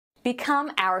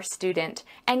Become our student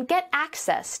and get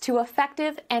access to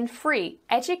effective and free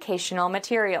educational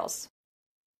materials.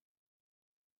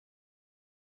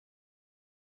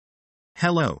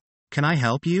 Hello, can I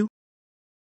help you?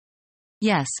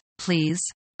 Yes, please.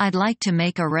 I'd like to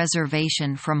make a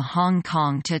reservation from Hong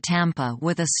Kong to Tampa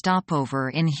with a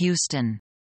stopover in Houston.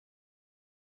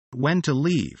 When to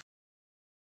leave?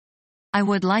 I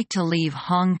would like to leave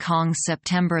Hong Kong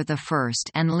September the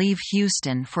 1st and leave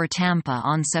Houston for Tampa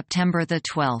on September the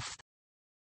 12th.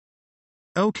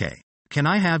 Okay. Can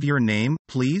I have your name,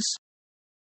 please?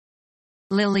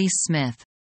 Lily Smith.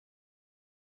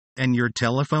 And your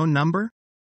telephone number?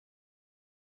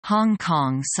 Hong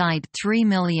Kong side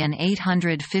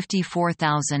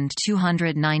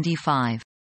 3,854,295.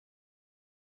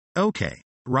 Okay.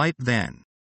 Right then.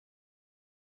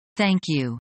 Thank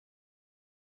you.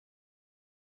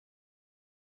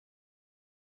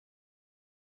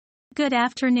 Good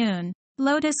afternoon.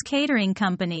 Lotus Catering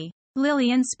Company.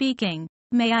 Lillian speaking.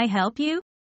 May I help you?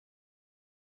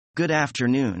 Good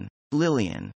afternoon,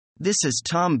 Lillian. This is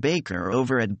Tom Baker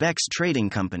over at Beck's Trading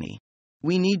Company.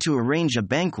 We need to arrange a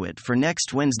banquet for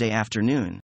next Wednesday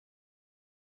afternoon.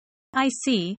 I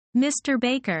see, Mr.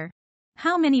 Baker.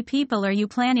 How many people are you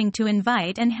planning to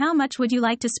invite and how much would you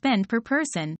like to spend per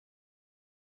person?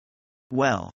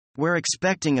 Well, we're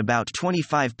expecting about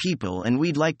 25 people and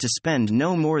we'd like to spend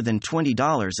no more than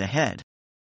 $20 a head.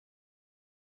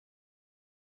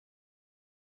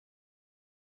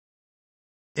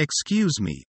 Excuse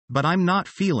me, but I'm not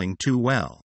feeling too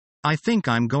well. I think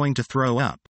I'm going to throw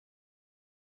up.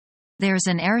 There's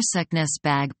an airsickness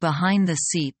bag behind the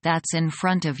seat that's in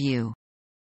front of you.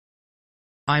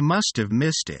 I must have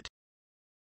missed it.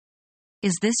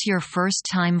 Is this your first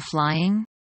time flying?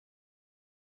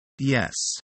 Yes.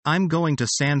 I'm going to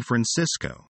San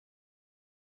Francisco.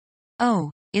 Oh,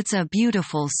 it's a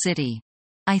beautiful city.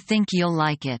 I think you'll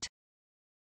like it.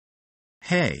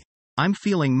 Hey, I'm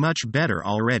feeling much better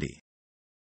already.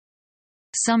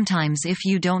 Sometimes if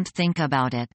you don't think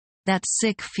about it, that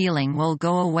sick feeling will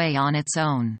go away on its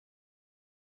own.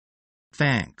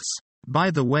 Thanks.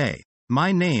 By the way,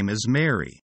 my name is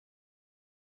Mary.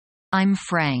 I'm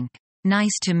Frank.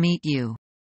 Nice to meet you.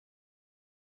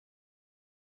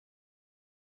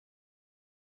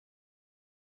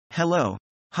 Hello.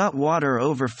 Hot water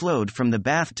overflowed from the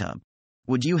bathtub.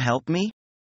 Would you help me?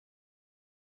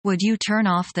 Would you turn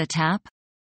off the tap?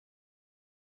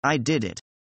 I did it.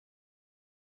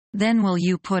 Then will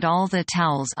you put all the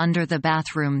towels under the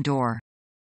bathroom door?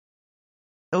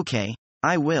 Okay,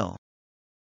 I will.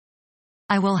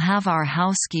 I will have our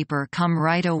housekeeper come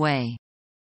right away.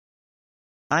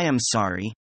 I am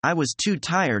sorry. I was too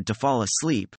tired to fall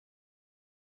asleep.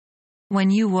 When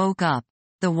you woke up,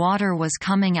 the water was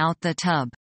coming out the tub.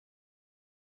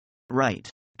 Right.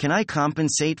 Can I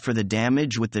compensate for the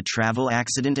damage with the travel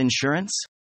accident insurance?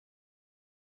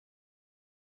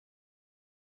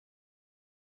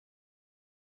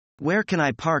 Where can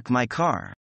I park my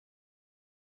car?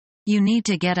 You need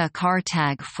to get a car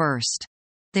tag first.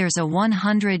 There's a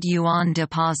 100 yuan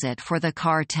deposit for the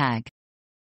car tag.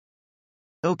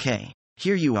 Okay,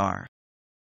 here you are.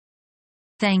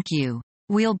 Thank you.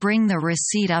 We'll bring the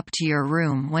receipt up to your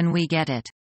room when we get it.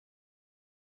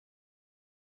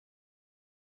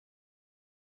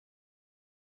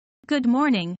 Good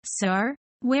morning, sir.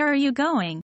 Where are you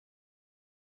going?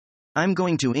 I'm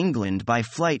going to England by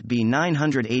flight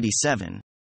B987.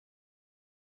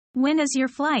 When is your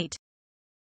flight?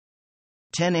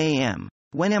 10 a.m.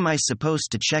 When am I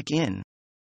supposed to check in?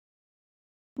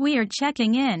 We are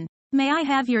checking in. May I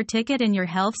have your ticket and your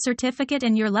health certificate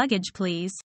and your luggage,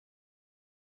 please?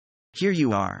 Here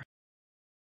you are.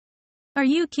 Are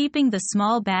you keeping the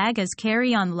small bag as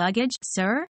carry-on luggage,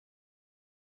 sir?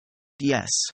 Yes.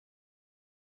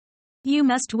 You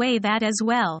must weigh that as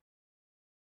well.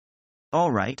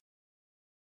 All right.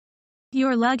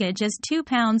 Your luggage is 2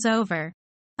 pounds over.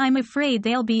 I'm afraid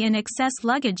there'll be an excess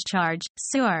luggage charge,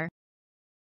 sir.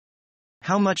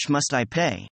 How much must I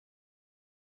pay?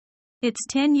 It's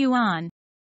 10 yuan.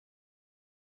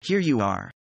 Here you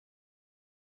are.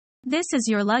 This is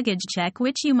your luggage check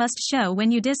which you must show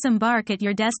when you disembark at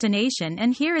your destination,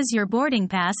 and here is your boarding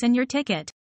pass and your ticket.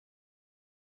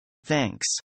 Thanks.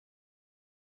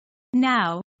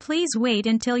 Now, please wait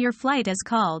until your flight is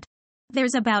called.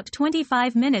 There's about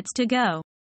 25 minutes to go.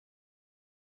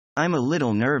 I'm a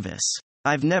little nervous.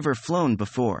 I've never flown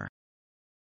before.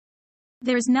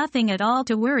 There's nothing at all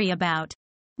to worry about.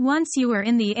 Once you are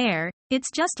in the air, it's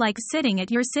just like sitting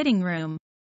at your sitting room.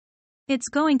 It's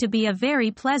going to be a very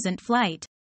pleasant flight.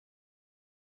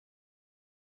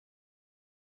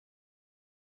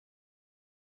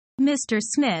 Mr.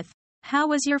 Smith, How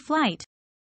was your flight?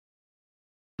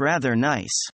 Rather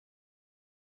nice.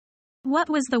 What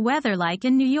was the weather like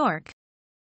in New York?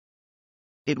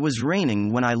 It was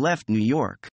raining when I left New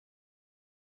York.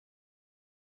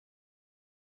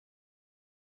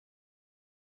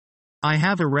 I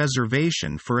have a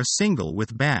reservation for a single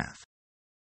with bath.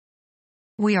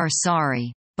 We are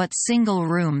sorry, but single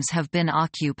rooms have been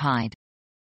occupied.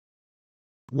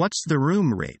 What's the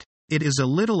room rate? It is a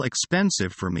little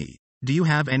expensive for me. Do you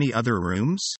have any other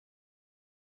rooms?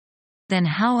 Then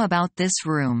how about this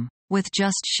room, with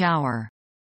just shower?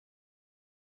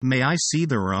 May I see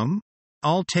the room?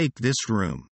 I'll take this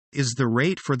room. Is the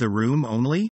rate for the room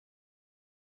only?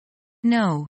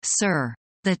 No, sir.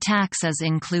 The tax is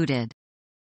included.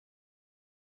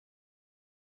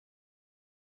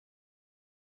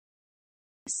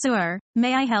 Sir,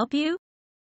 may I help you?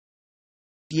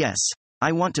 Yes,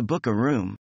 I want to book a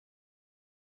room.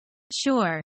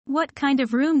 Sure. What kind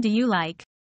of room do you like?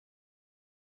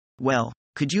 Well,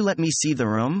 could you let me see the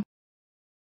room?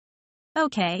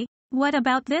 Okay. What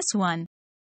about this one?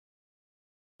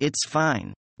 It's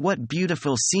fine. What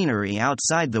beautiful scenery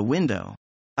outside the window.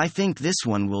 I think this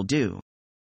one will do.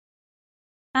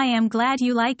 I am glad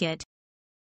you like it.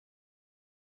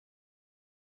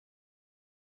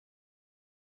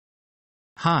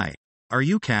 Hi. Are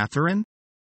you Catherine?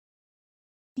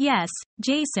 Yes,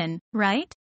 Jason,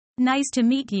 right? Nice to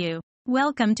meet you.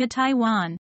 Welcome to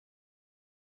Taiwan.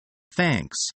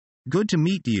 Thanks. Good to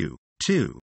meet you,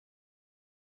 too.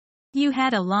 You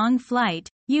had a long flight.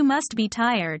 You must be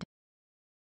tired.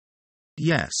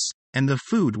 Yes, and the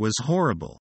food was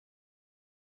horrible.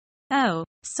 Oh,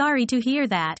 sorry to hear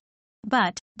that.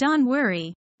 But, don't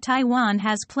worry. Taiwan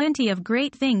has plenty of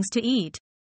great things to eat.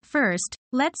 First,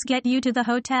 let's get you to the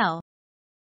hotel.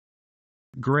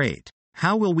 Great.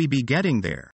 How will we be getting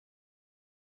there?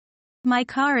 My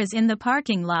car is in the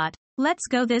parking lot. Let's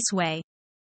go this way.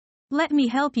 Let me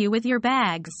help you with your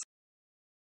bags.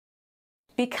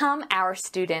 Become our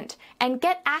student and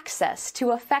get access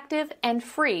to effective and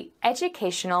free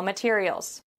educational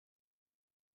materials.